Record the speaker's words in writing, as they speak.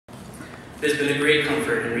It has been a great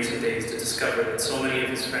comfort in recent days to discover that so many of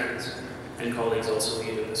his friends and colleagues also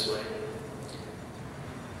viewed him this way.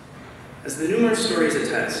 As the numerous stories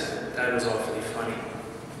attest, Dad was awfully funny,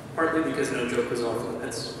 partly because no joke was off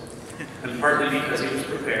limits, and partly because he was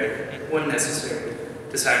prepared, when necessary,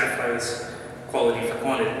 to sacrifice quality for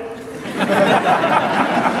quantity.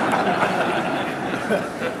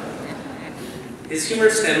 His humor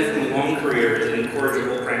stemmed from a long career as an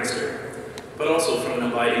incorrigible prankster, but also from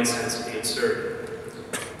an abiding sense of the absurd.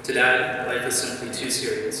 To Dad, life was simply too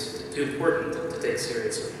serious, too important to take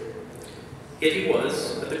seriously. Yet he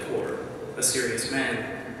was, at the core, a serious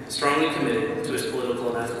man, strongly committed to his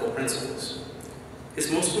political and ethical principles.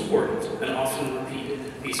 His most important and often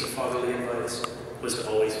repeated piece of fatherly advice was to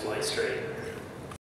always fly straight.